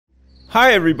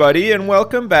Hi everybody and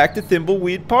welcome back to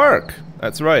Thimbleweed Park.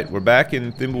 That's right, we're back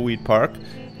in Thimbleweed Park.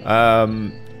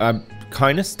 I'm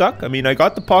kind of stuck. I mean, I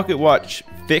got the pocket watch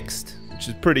fixed, which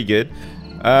is pretty good.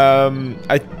 I'm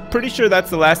pretty sure that's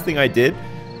the last thing I did.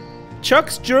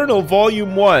 Chuck's Journal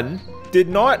Volume 1 did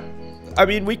not... I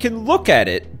mean, we can look at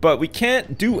it, but we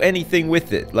can't do anything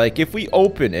with it. Like, if we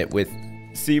open it with...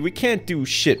 See, we can't do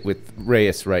shit with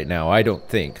Reyes right now, I don't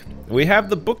think. We have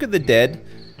the Book of the Dead.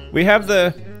 We have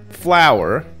the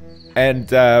flower.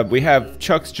 And we have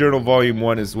Chuck's Journal Volume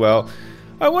 1 as well.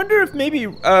 I wonder if maybe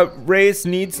Reyes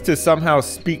needs to somehow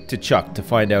speak to Chuck to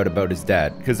find out about his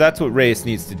dad. Because that's what Reyes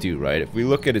needs to do, right? If we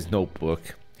look at his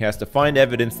notebook, he has to find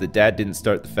evidence that Dad didn't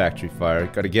start the factory fire.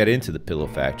 Got to get into the pillow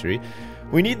factory.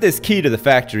 We need this key to the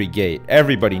factory gate.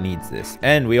 Everybody needs this.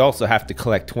 And we also have to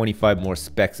collect 25 more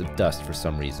specks of dust for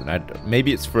some reason.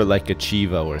 Maybe it's for like a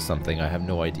Chivo or something. I have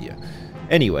no idea.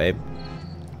 Anyway,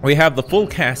 we have the full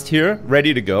cast here,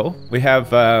 ready to go. We have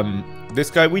this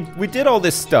guy. We did all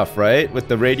this stuff, right? With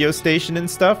the radio station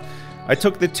and stuff. I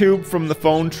took the tube from the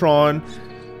Phonetron.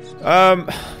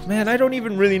 Man, I don't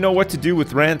even really know what to do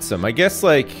with Ransom. I guess,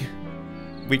 like...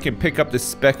 we can pick up this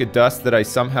speck of dust that I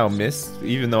somehow missed,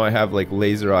 even though I have like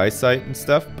laser eyesight and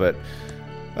stuff. But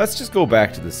let's just go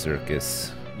back to the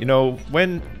circus. You know,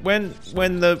 when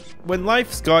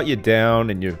life's got you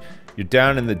down and you're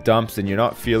down in the dumps and you're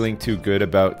not feeling too good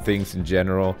about things in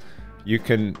general, you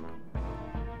can...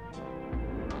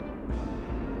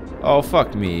 Oh,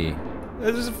 fuck me.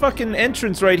 There's a fucking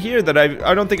entrance right here that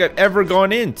I don't think I've ever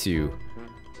gone into.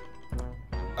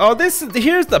 Oh,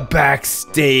 here's the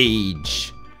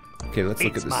backstage. Okay, let's look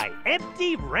at this. It's my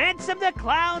empty Ransom the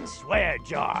Clown swear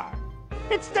jar.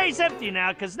 It stays empty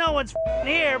now because no one's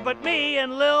here but me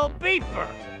and Lil Beeper.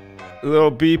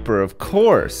 Lil Beeper, of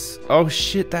course. Oh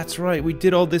shit, that's right. We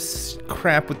did all this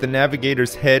crap with the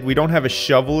navigator's head. We don't have a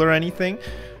shovel or anything.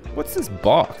 What's this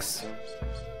box?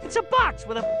 It's a box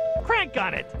with a crank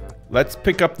on it. Let's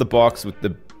pick up the box with the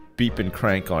beep and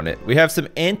crank on it. We have some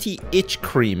anti-itch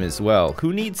cream as well.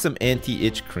 Who needs some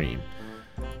anti-itch cream?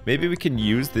 Maybe we can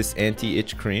use this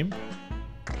anti-itch cream.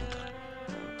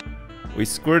 We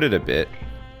squirted a bit,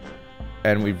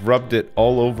 and we've rubbed it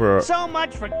all over. So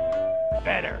much for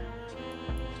better.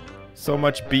 So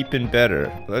much beeping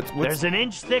better. There's an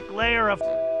inch-thick layer of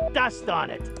dust on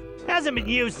it. Hasn't been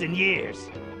used in years.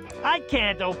 I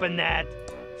can't open that.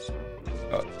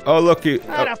 Oh, look.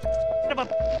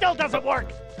 Still doesn't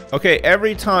work. Okay,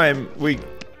 every time we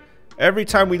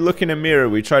look in a mirror,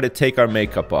 we try to take our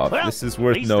makeup off. Well, this is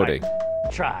worth noting.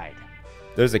 Tried.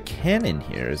 There's a cannon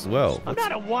here as well. I'm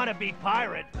not a wannabe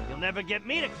pirate. You'll never get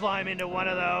me to climb into one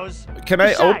of those. Can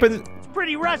Besides, I open? It's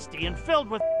pretty rusty and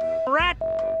filled with rat.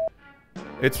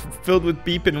 It's filled with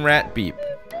beep and rat beep.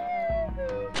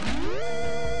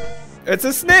 It's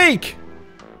a snake!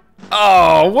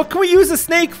 Oh, what can we use a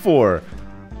snake for?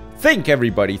 Think,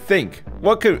 everybody, think.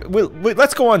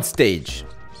 Let's go on stage.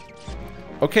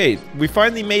 Okay, we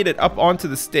finally made it up onto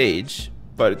the stage,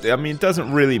 but I mean, it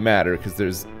doesn't really matter because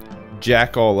there's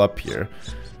Jack all up here.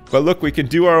 But look, we can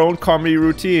do our own comedy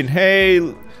routine. Hey,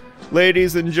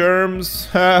 ladies and germs,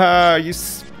 haha, you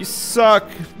suck.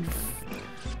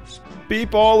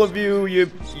 Beep, all of you,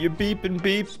 you beep and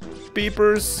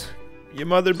beepers, you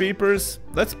mother beepers.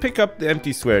 Let's pick up the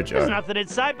empty swear jar. There's nothing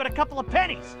inside but a couple of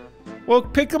pennies. Well,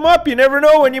 pick them up. You never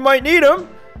know when you might need them.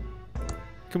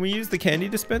 Can we use the candy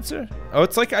dispenser? Oh,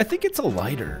 it's like, I think it's a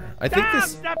lighter. I think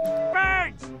this...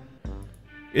 burns!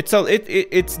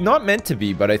 It's not meant to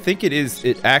be, but I think it is.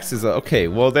 It acts as a... Okay,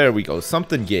 well, there we go.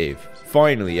 Something gave.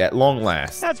 Finally, at long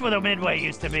last. That's where the Midway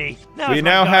used to be. We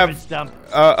now have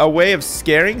a way of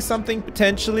scaring something,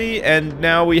 potentially, and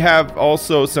now we have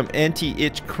also some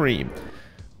anti-itch cream.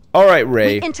 All right,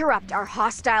 Ray. We interrupt our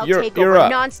hostile you're takeover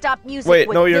up. non-stop music Wait,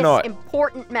 with no, you're this not.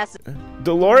 important message.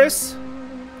 Dolores?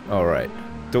 All right.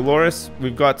 Dolores,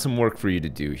 we've got some work for you to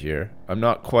do here. I'm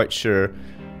not quite sure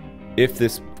if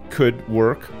this could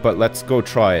work, but let's go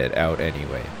try it out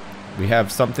anyway. We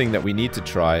have something that we need to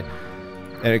try,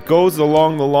 and it goes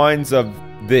along the lines of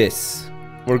this.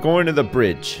 We're going to the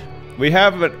bridge. We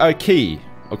have a key,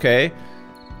 okay?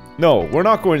 No, we're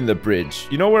not going to the bridge.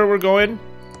 You know where we're going?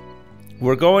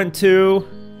 We're going to...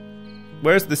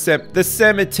 Where's the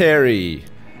cemetery?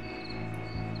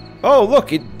 Oh,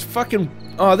 look, it fucking...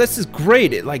 Oh, this is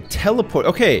great. It, like, teleport...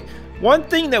 Okay, one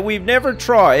thing that we've never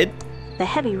tried... The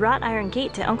heavy wrought iron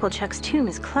gate to Uncle Chuck's tomb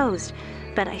is closed,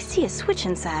 but I see a switch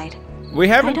inside. We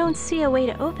haven't... I don't see a way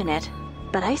to open it,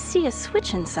 but I see a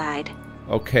switch inside.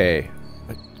 Okay.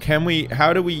 Can we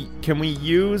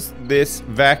use this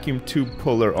vacuum tube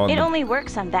puller on It only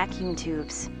works on vacuum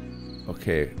tubes.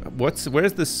 Okay,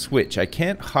 where's the switch? I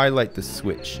can't highlight the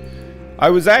switch. I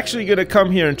was actually gonna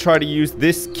come here and try to use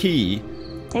this key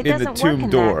in the tomb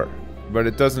door, but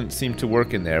it doesn't seem to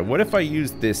work in there. What if I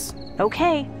use this?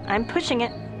 Okay, I'm pushing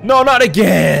it. No, not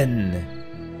again!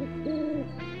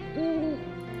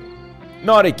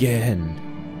 Not again.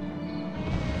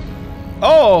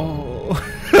 Oh!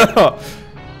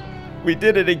 We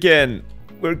did it again.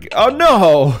 Oh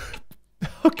no!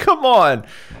 Oh, come on!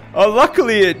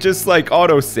 Luckily it just like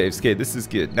auto-saves. Okay, this is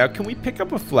good. Now, can we pick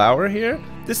up a flower here?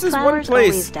 This is Flowers one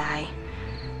place. Always die.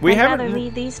 We I'd haven't. rather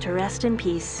leave these to rest in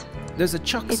peace. There's a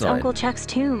Chuck It's sign. Uncle Chuck's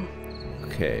tomb.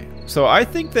 Okay, so I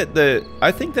think that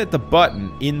the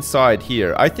button inside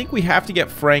here. I think we have to get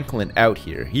Franklin out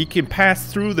here. He can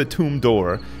pass through the tomb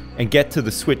door and get to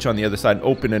the switch on the other side and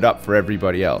open it up for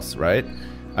everybody else, right?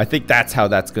 I think that's how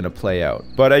that's gonna play out.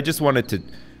 But I just wanted to.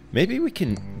 Maybe we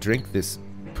can drink this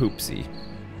poopsie.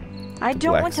 I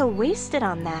don't want to waste it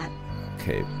on that.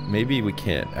 Okay, maybe we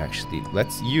can't actually.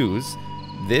 Let's use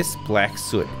this black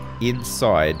soot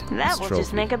inside That this will trophy.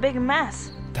 just make a big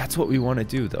mess. That's what we want to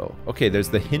do, though. Okay, there's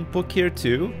the hint book here,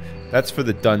 too. That's for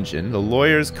the dungeon. The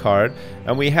lawyer's card.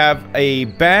 And we have a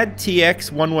bad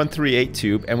TX11388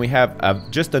 tube. And we have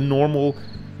just a normal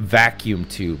vacuum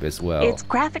tube as well. It's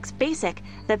graphics basic.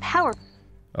 The power...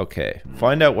 Okay,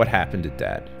 find out what happened to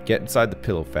Dad. Get inside the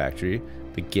pillow factory.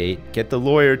 The gate. Get the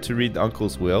lawyer to read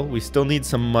Uncle's will. We still need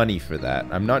some money for that.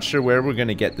 I'm not sure where we're going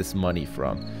to get this money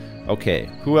from. Okay,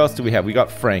 who else do we have? We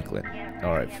got Franklin.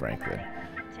 Alright, Franklin.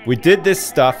 We did this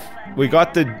stuff. We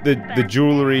got the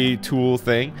jewelry tool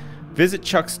thing. Visit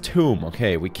Chuck's tomb.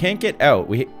 Okay, we can't get out.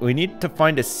 We need to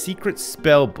find a secret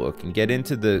spell book and get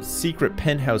into the secret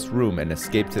penthouse room and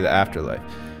escape to the afterlife.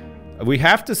 We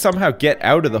have to somehow get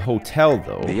out of the hotel,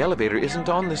 though. The elevator isn't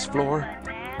on this floor.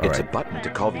 It's a right. button to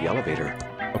call the elevator.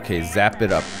 Okay, zap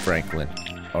it up, Franklin.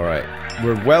 Alright,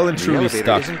 we're well and The truly elevator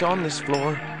stuck. isn't on this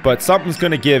floor. But something's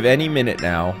gonna give any minute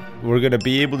now. We're gonna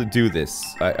be able to do this,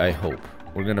 I hope.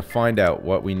 We're gonna find out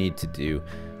what we need to do.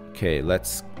 Okay,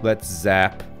 let's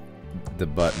zap the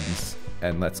buttons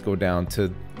and let's go down to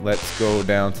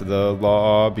the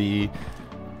lobby.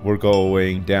 We're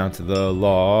going down to the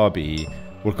lobby.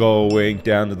 We're going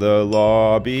down to the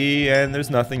lobby, and there's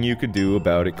nothing you can do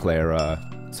about it, Clara.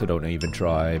 So don't even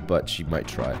try, but she might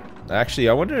try. Actually,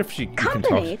 I wonder if you can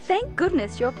Company, talk. thank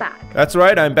goodness you're back. That's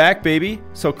right, I'm back, baby.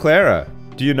 So, Clara,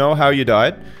 do you know how you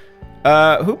died?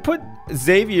 Who put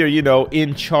Xavier,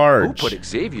 in charge? Who put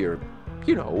Xavier,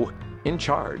 in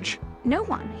charge? No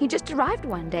one. He just arrived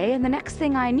one day, and the next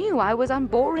thing I knew, I was on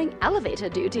boring elevator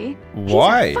duty.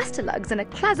 Why? He's a fustalugs and a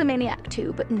clazomaniac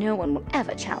too, but no one will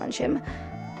ever challenge him.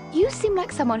 You seem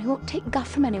like someone who won't take guff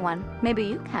from anyone. Maybe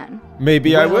you can.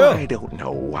 Maybe I will. I don't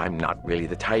know. I'm not really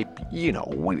the type,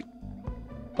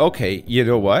 Okay, you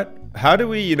know what? How do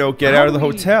we, get out of the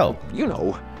hotel?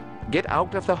 Get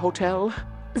out of the hotel?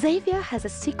 Xavier has a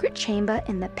secret chamber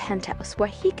in the penthouse where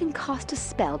he can cast a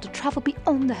spell to travel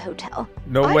beyond the hotel.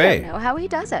 No I way. don't know how he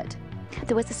does it.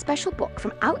 There was a special book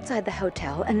from outside the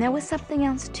hotel, and there was something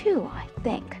else too, I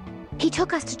think. He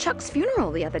took us to Chuck's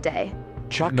funeral the other day.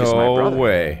 Chuck is my No brother.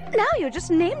 way. Now you're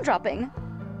just name dropping.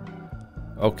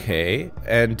 Okay,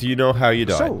 and do you know how you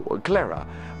died? So, Clara,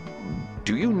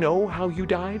 do you know how you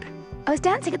died? I was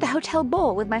dancing at the hotel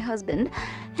ball with my husband,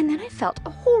 and then I felt a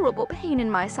horrible pain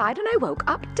in my side, and I woke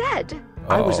up dead.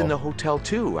 I was in Uh-oh. the hotel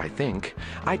too, I think.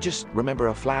 I just remember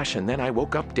a flash and then I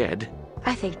woke up dead.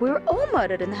 I think we were all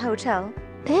murdered in the hotel.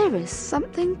 There is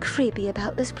something creepy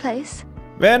about this place.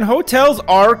 Man, hotels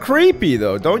are creepy,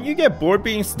 though. Don't you get bored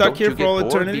being stuck Don't here you for get all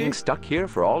bored eternity? being stuck here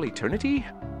for all eternity?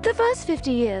 The first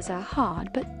 50 years are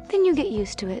hard, but then you get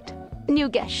used to it. New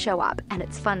guests show up, and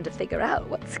it's fun to figure out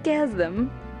what scares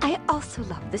them. I also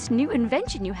love this new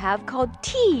invention you have called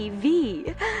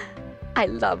TV. I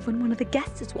love when one of the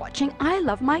guests is watching I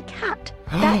Love My Cat.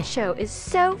 That show is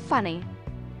so funny.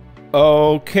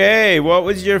 Okay, what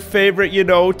was your favorite,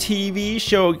 TV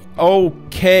show?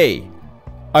 Okay,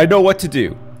 I know what to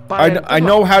do. I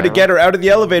know how to get her out of the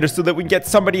elevator so that we can get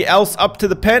somebody else up to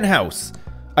the penthouse.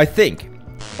 I think.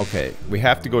 Okay, we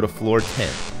have to go to floor 10.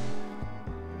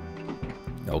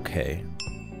 Okay,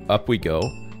 up we go.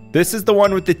 This is the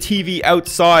one with the TV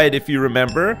outside, if you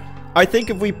remember. I think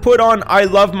if we put on I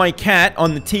Love My Cat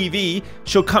on the TV,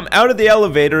 she'll come out of the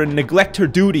elevator and neglect her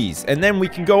duties, and then we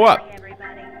can go up.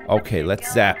 Okay,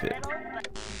 let's zap it.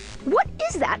 What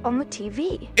is that on the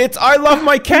TV? It's I Love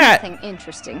My Cat! Nothing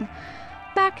interesting.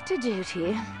 Back to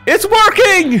duty. It's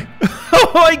working!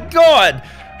 Oh my god!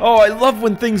 Oh, I love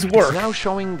when things It's work. now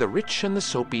showing the rich and the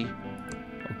soapy.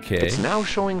 Okay, It's now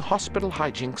showing hospital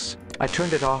hijinks. I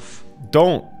turned it off.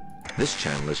 don't. This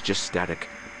channel is just static.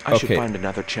 I should Okay. find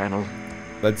another channel.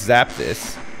 Let's zap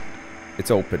this. It's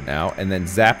open now. And then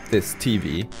zap this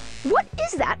TV. What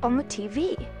is that on the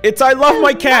TV? It's I Love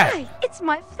My Oh Cat! my, it's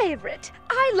my favorite.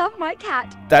 I love my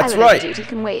cat. That's I really right. Duty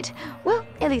can wait. Well,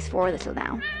 at least for a little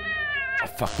now. Oh,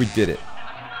 fuck, we did it.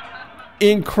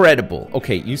 Incredible.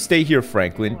 Okay, you stay here,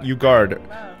 Franklin. You guard.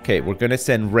 Okay, we're gonna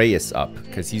send Reyes up,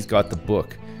 because he's got the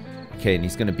book. Okay, and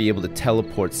he's gonna be able to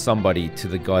teleport somebody to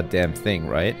the goddamn thing,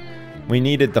 right? We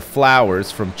needed the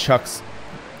flowers from Chuck's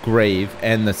grave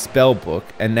and the spell book,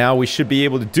 and now we should be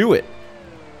able to do it.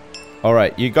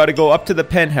 Alright, you gotta go up to the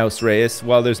penthouse, Reyes,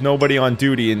 while there's nobody on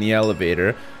duty in the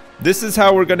elevator. This is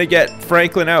how we're gonna get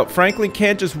Franklin out. Franklin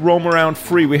can't just roam around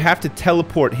free. We have to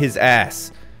teleport his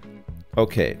ass.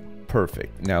 Okay,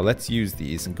 perfect. Now let's use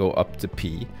these and go up to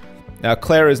P. Now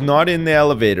Claire is not in the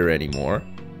elevator anymore.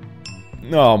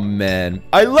 Oh man,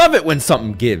 I love it when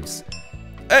something gives.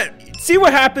 See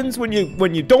what happens when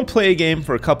you don't play a game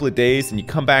for a couple of days and you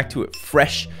come back to it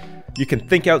fresh. You can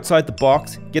think outside the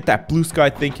box, get that blue sky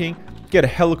thinking, get a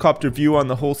helicopter view on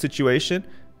the whole situation.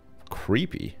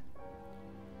 Creepy.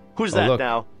 Who's Oh, that look.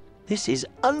 now? This is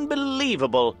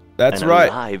unbelievable. That's An right.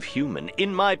 alive human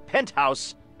in my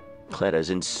penthouse. Clara's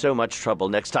in so much trouble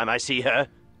next time I see her.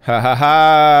 Ha ha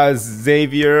ha,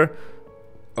 Xavier.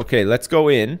 Okay, let's go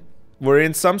in. We're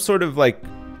in some sort of like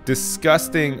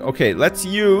disgusting... Okay, let's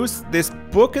use this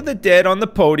Book of the Dead on the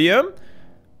podium.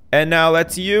 And now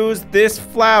let's use this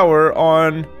flower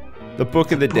on the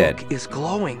Book of the Dead. Book is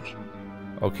glowing.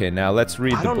 Okay, now let's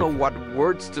read I the don't know book. what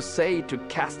words to say to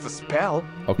cast the spell.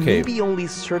 Okay. Maybe only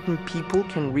certain people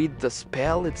can read the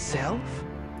spell itself?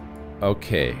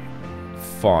 Okay,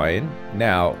 fine.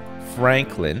 Now,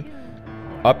 Franklin,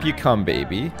 up you come,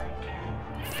 baby.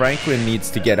 Franklin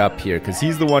needs to get up here because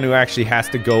he's the one who actually has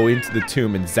to go into the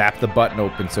tomb and zap the button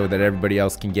open so that everybody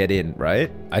else can get in,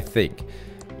 right? I think.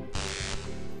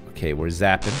 Okay, we're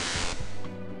zapping.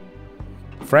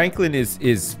 Franklin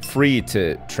is free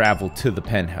to travel to the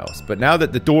penthouse, but now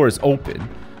that the door is open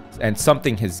and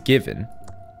something has given...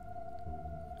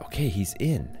 Okay, he's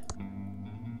in.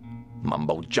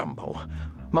 Mumbo jumbo.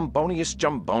 Mumbonius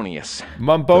jumbonius.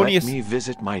 Mumbonius... Let me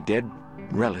visit my dead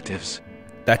relatives.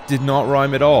 That did not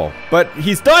rhyme at all. But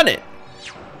he's done it!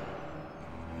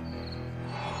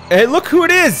 Hey, look who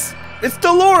it is! It's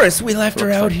Dolores! We left her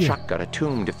Looks out like here. Chuck got a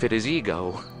tomb to fit his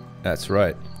ego. That's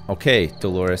right. Okay,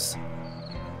 Dolores.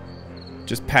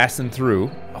 Just passing through.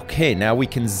 Okay, now we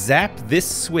can zap this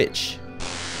switch.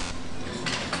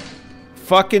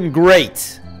 Fucking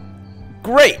great!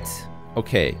 Great!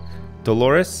 Okay,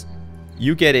 Dolores,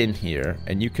 you get in here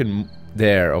and you can...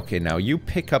 There, okay, now you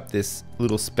pick up this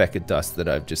little speck of dust that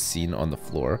I've just seen on the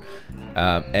floor.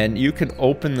 And you can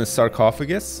open the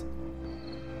sarcophagus.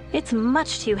 It's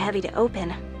much too heavy to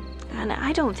open. And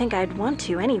I don't think I'd want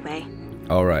to anyway.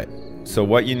 Alright, so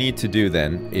what you need to do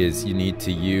then is you need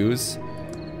to use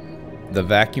the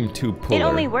vacuum tube puller. It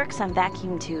only works on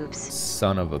vacuum tubes.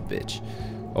 Son of a bitch.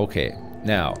 Okay,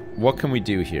 now, what can we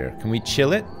do here? Can we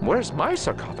chill it? Where's my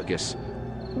sarcophagus?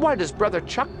 Why does Brother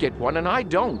Chuck get one and I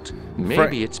don't?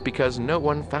 Maybe it's because no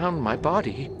one found my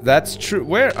body. That's true.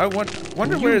 Where? I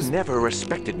wonder You where his... never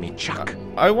respected me, Chuck.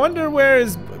 I wonder where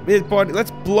his body...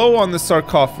 Let's blow on the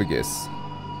sarcophagus.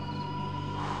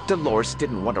 Dolores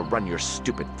didn't want to run your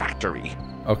stupid factory.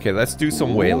 Okay, let's do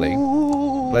some wailing.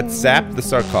 Let's zap the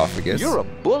sarcophagus. You're a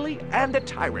bully and a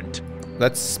tyrant.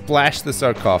 Let's splash the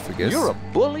sarcophagus. You're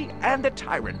a bully and a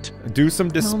tyrant. Do some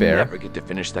I'll despair. never get to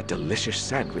finish that delicious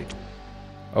sandwich.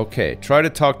 Okay, try to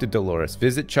talk to Dolores.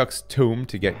 Visit Chuck's tomb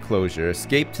to get closure.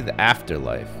 Escape to the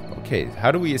afterlife. Okay, how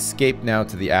do we escape now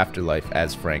to the afterlife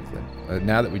as Franklin?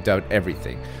 Now that we doubt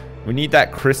everything. We need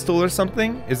that crystal or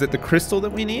something? Is it the crystal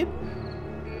that we need?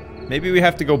 Maybe we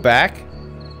have to go back?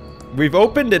 We've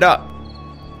opened it up.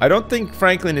 I don't think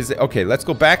Franklin is... Okay, let's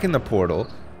go back in the portal.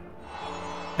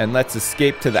 And let's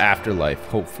escape to the afterlife,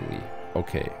 hopefully.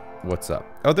 Okay, what's up?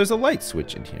 Oh, there's a light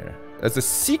switch in here. There's a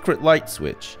secret light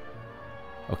switch.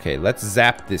 Okay, let's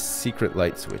zap this secret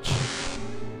light switch.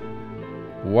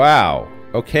 Wow.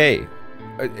 Okay.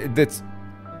 That's...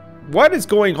 What is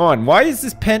going on? Why does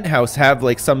this penthouse have,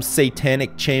 like, some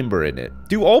satanic chamber in it?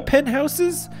 Do all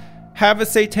penthouses have a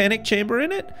satanic chamber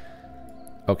in it?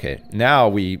 Okay, now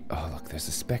we... Oh, look, there's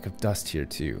a speck of dust here,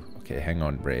 too. Okay, hang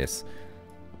on, Reyes.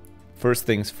 First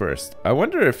things first. I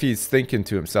wonder if he's thinking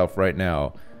to himself right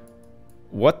now,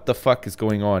 what the fuck is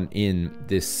going on in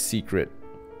this secret...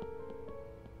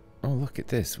 Oh, look at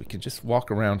this. We can just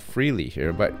walk around freely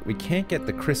here, but we can't get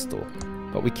the crystal.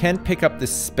 But we can pick up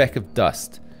this speck of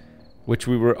dust, which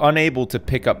we were unable to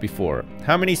pick up before.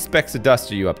 How many specks of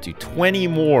dust are you up to? 20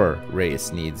 more,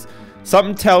 Reyes needs.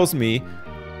 Something tells me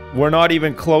We're not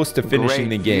even close to finishing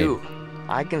Great the game. view.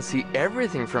 I can see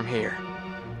everything from here.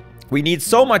 We need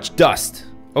so much dust.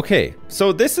 Okay,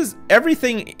 so this is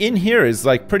everything in here is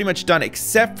like pretty much done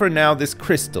except for now this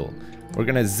crystal. We're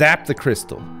gonna zap the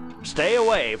crystal. Stay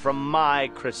away from my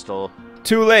crystal.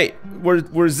 Too late. We're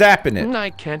zapping it. I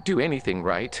can't do anything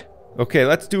right. Okay,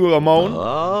 let's do a moan.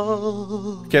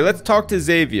 Oh. Okay, let's talk to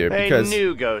Xavier Hey, because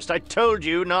new ghost, I told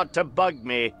you not to bug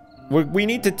me. we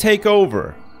need to take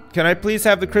over. Can I please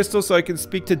have the crystal so I can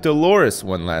speak to Dolores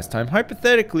one last time?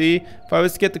 Hypothetically, if I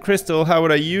was to get the crystal, how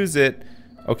would I use it?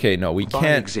 Okay, no, we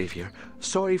can't. Xavier.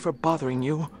 Sorry for bothering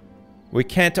you. We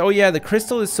can't. Oh yeah, the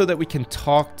crystal is so that we can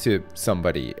talk to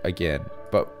somebody again.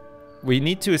 But we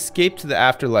need to escape to the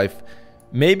afterlife.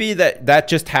 Maybe that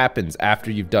just happens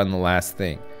after you've done the last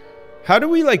thing. How do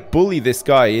we like bully this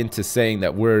guy into saying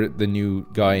that we're the new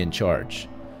guy in charge?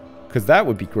 Because that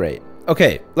would be great.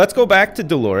 Okay, let's go back to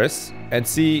Dolores and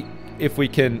see if we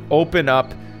can open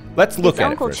up. Let's look at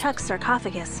Uncle it first. Chuck's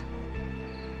sarcophagus.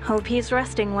 Hope he's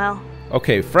resting well.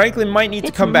 Okay, Franklin might need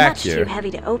to come back here. It's much too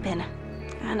heavy to open,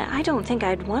 and I don't think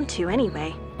I'd want to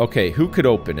anyway. Okay, who could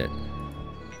open it?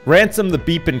 Ransom the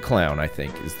Beepin' Clown, I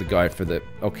think, is the guy for the...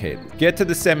 Okay, get to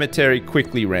the cemetery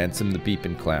quickly, Ransom the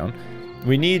Beepin' Clown.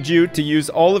 We need you to use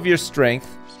all of your strength.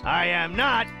 I am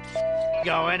not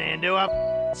going into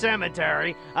a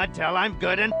cemetery until I'm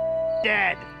good and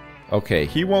dead. Okay,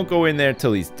 he won't go in there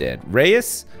until he's dead.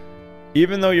 Reyes,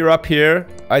 even though you're up here,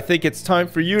 I think it's time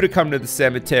for you to come to the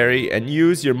cemetery and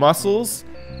use your muscles.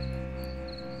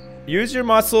 Use your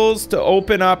muscles to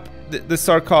open up the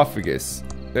sarcophagus.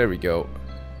 There we go.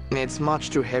 It's much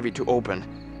too heavy to open.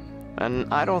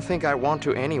 And I don't think I want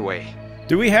to anyway.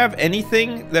 Do we have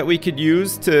anything that we could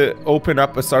use to open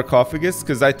up a sarcophagus?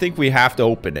 Because I think we have to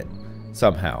open it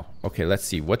somehow. Okay, let's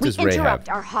see. What does Ray have?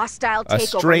 Our hostile A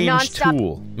takeover strange non-stop.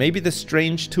 tool. Maybe the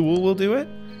strange tool will do it?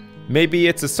 Maybe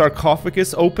it's a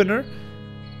sarcophagus opener?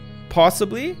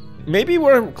 Possibly? Maybe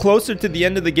we're closer to the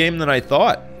end of the game than I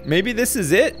thought. Maybe this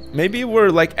is it. Maybe we're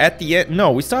like at the end.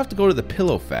 No, we still have to go to the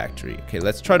pillow factory. Okay,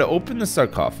 let's try to open the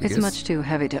sarcophagus. It's much too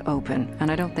heavy to open, and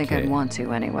I don't think I'd want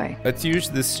to anyway. Let's use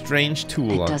this strange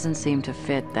tool. It doesn't seem to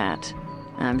fit that.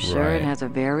 I'm sure Right. it has a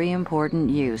very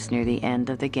important use near the end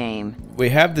of the game. We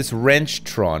have this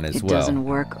wrench-tron as It well. doesn't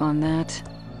work on that.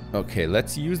 Okay,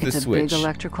 let's use the It's a switch. big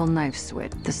electrical knife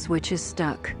switch. The switch is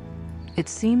stuck. It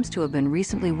seems to have been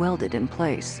recently welded in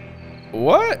place.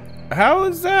 What? How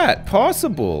is that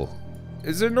possible?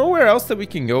 Is there nowhere else that we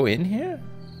can go in here?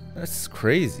 That's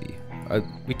crazy.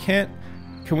 We can't...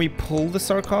 Can we pull the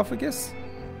sarcophagus?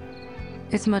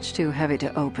 It's much too heavy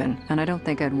to open, and I don't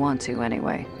think I'd want to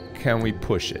anyway. Can we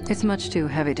push it? It's much too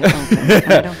heavy to open,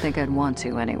 and I don't think I'd want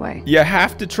to anyway. You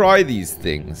have to try these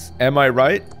things. Am I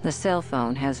right? The cell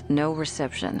phone has no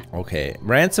reception. Okay,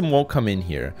 Ransom won't come in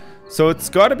here. So it's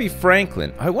got to be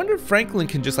Franklin. I wonder if Franklin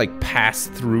can just like pass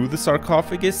through the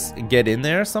sarcophagus and get in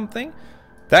there or something?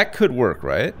 That could work,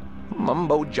 right?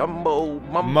 Mumbo jumbo,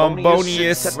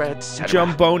 Mumbonius, etc., etc.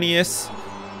 Jumbonius.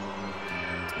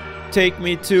 Take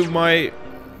me to my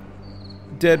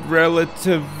dead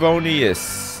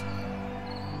relativonius.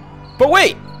 But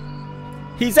wait!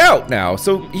 He's out now,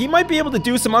 so he might be able to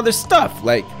do some other stuff,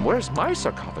 like... Where's my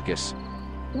sarcophagus?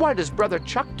 Why does Brother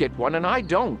Chuck get one and I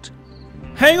don't?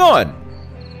 Hang on!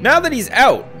 Now that he's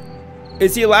out,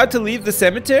 is he allowed to leave the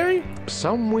cemetery?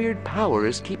 Some weird power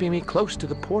is keeping me close to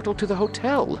the portal to the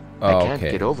hotel. Oh, I can't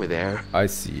okay. get over there. I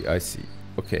see, I see.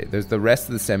 Okay, there's the rest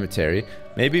of the cemetery.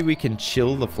 Maybe we can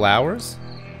chill the flowers?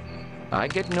 I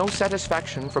get no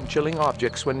satisfaction from chilling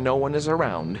objects when no one is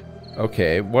around.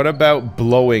 Okay, what about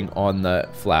blowing on the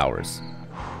flowers?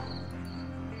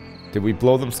 Did we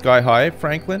blow them sky high,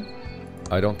 Franklin?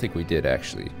 I don't think we did,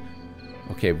 actually.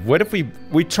 Okay, what if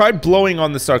we tried blowing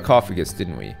on the sarcophagus,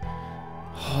 didn't we?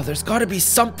 Oh, there's got to be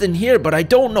something here, but I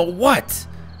don't know what.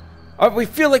 We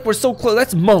feel like we're so close.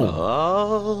 Let's moan.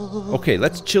 Okay,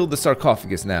 let's chill the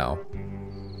sarcophagus now.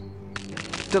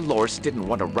 Dolores didn't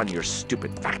want to run your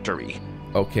stupid factory.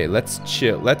 Okay, let's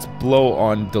chill. Let's blow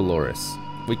on Dolores.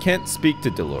 We can't speak to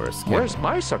Dolores, can Where's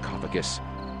my sarcophagus?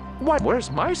 What?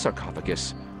 Where's my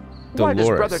sarcophagus? Why does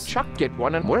Dolores. Brother Chuck get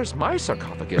one and where's my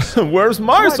sarcophagus? Where's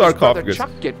my Why does sarcophagus?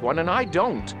 Brother Chuck get one and I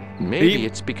don't? Maybe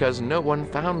it's because no one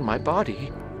found my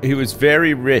body. He was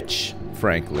very rich,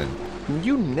 Franklin.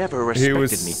 You never He respected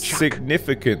was me, Chuck.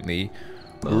 significantly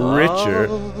richer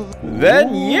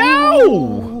than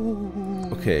you.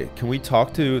 Okay, can we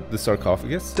talk to the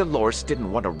sarcophagus? Dolores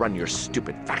didn't want to run your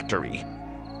stupid factory.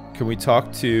 Can we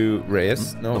talk to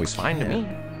Reyes? No, Looks we fine to can't.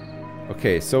 me.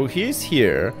 Okay, so he's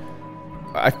here.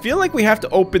 I feel like we have to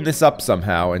open this up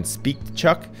somehow and speak to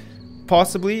Chuck.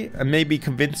 possibly, and maybe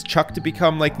convince Chuck to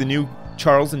become like the new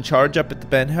Charles in charge up at the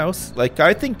Ben house. Like,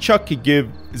 I think Chuck could give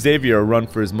Xavier a run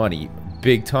for his money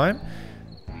big time,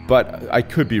 but I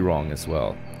could be wrong as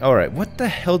well. All right, what the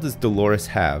hell does Dolores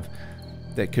have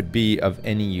that could be of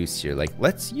any use here? Like,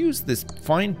 let's use this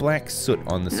fine black soot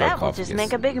on the sarcophagus. That will just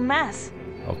make a big mess.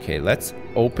 Okay, let's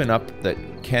open up the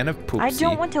can of poopsie. I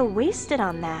don't want to waste it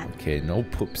on that. Okay, no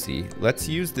poopsie. Let's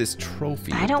use this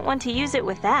trophy. I don't want to use it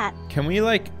with that. Can we,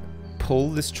 like,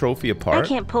 pull this trophy apart? I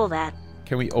can't pull that.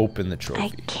 Can we open the trophy? I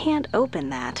can't open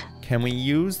that. Can we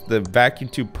use the vacuum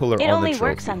tube puller on the It trophy? only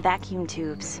works on vacuum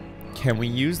tubes. Can we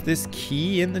use this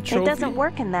key in the trophy? It doesn't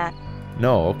work in that.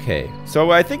 No, okay. So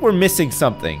I think we're missing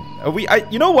something.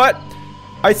 You know what?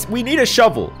 We need a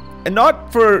shovel. And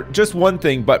not for just one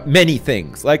thing, but many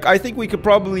things. Like, I think we could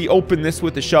probably open this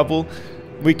with a shovel.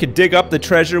 We could dig up the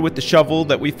treasure with the shovel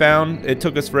that we found. It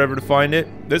took us forever to find it.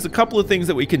 There's a couple of things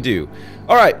that we can do.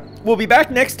 All right, we'll be back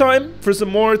next time for some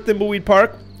more Thimbleweed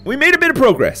Park. We made a bit of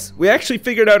progress. We actually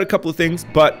figured out a couple of things,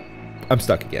 but I'm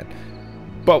stuck again.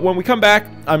 But when we come back,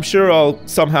 I'm sure I'll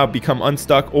somehow become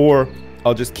unstuck, or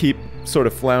I'll just keep sort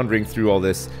of floundering through all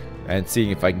this and seeing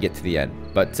if I can get to the end.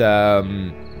 But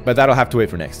that'll have to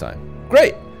wait for next time.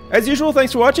 Great. As usual,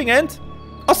 thanks for watching, and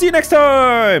I'll see you next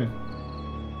time.